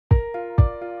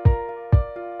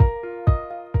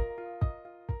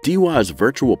DEWA's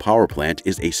virtual power plant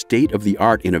is a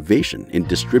state-of-the-art innovation in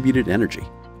distributed energy.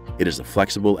 It is a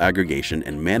flexible aggregation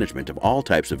and management of all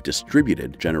types of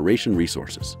distributed generation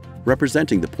resources,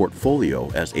 representing the portfolio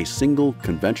as a single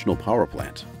conventional power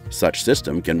plant. Such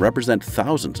system can represent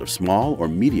thousands of small or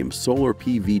medium solar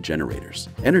PV generators,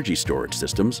 energy storage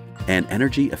systems, and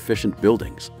energy-efficient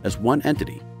buildings as one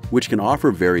entity, which can offer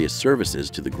various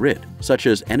services to the grid, such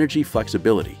as energy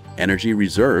flexibility, energy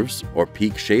reserves, or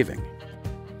peak shaving.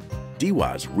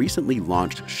 DEWA's recently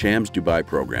launched Shams Dubai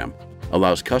program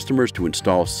allows customers to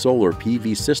install solar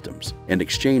PV systems and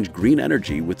exchange green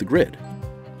energy with the grid.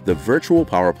 The virtual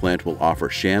power plant will offer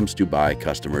Shams Dubai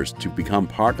customers to become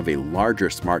part of a larger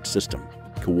smart system,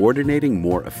 coordinating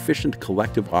more efficient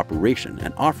collective operation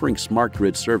and offering smart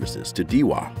grid services to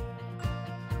DEWA.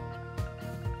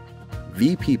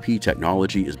 VPP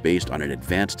technology is based on an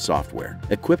advanced software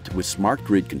equipped with smart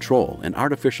grid control and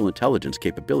artificial intelligence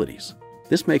capabilities.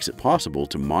 This makes it possible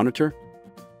to monitor,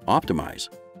 optimize,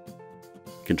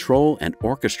 control, and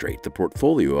orchestrate the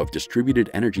portfolio of distributed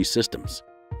energy systems,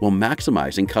 while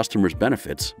maximizing customers'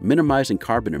 benefits, minimizing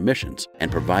carbon emissions,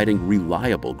 and providing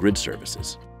reliable grid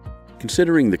services.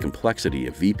 Considering the complexity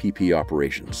of VPP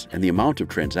operations and the amount of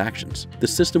transactions, the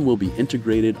system will be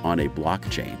integrated on a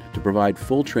blockchain to provide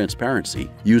full transparency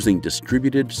using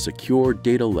distributed, secure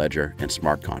data ledger and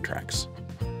smart contracts.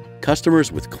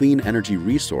 Customers with clean energy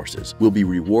resources will be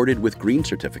rewarded with green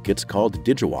certificates called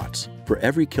digawatts for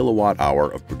every kilowatt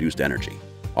hour of produced energy,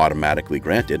 automatically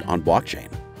granted on blockchain.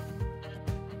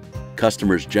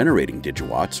 Customers generating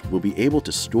digawatts will be able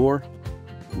to store,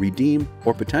 redeem,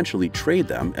 or potentially trade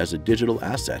them as a digital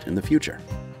asset in the future.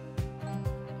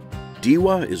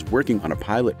 DEWA is working on a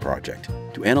pilot project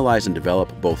to analyze and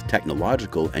develop both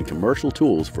technological and commercial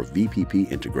tools for VPP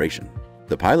integration.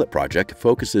 The pilot project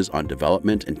focuses on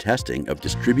development and testing of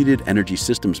distributed energy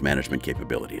systems management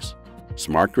capabilities,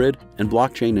 smart grid, and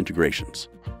blockchain integrations.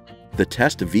 The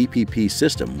test VPP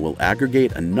system will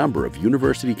aggregate a number of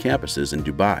university campuses in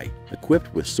Dubai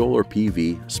equipped with solar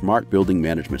PV smart building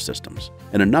management systems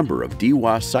and a number of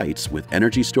DEWA sites with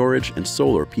energy storage and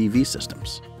solar PV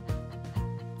systems.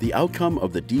 The outcome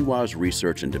of the DEWA's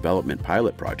research and development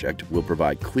pilot project will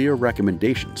provide clear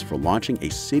recommendations for launching a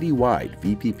citywide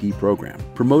VPP program,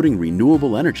 promoting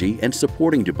renewable energy and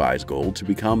supporting Dubai's goal to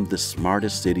become the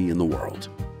smartest city in the world.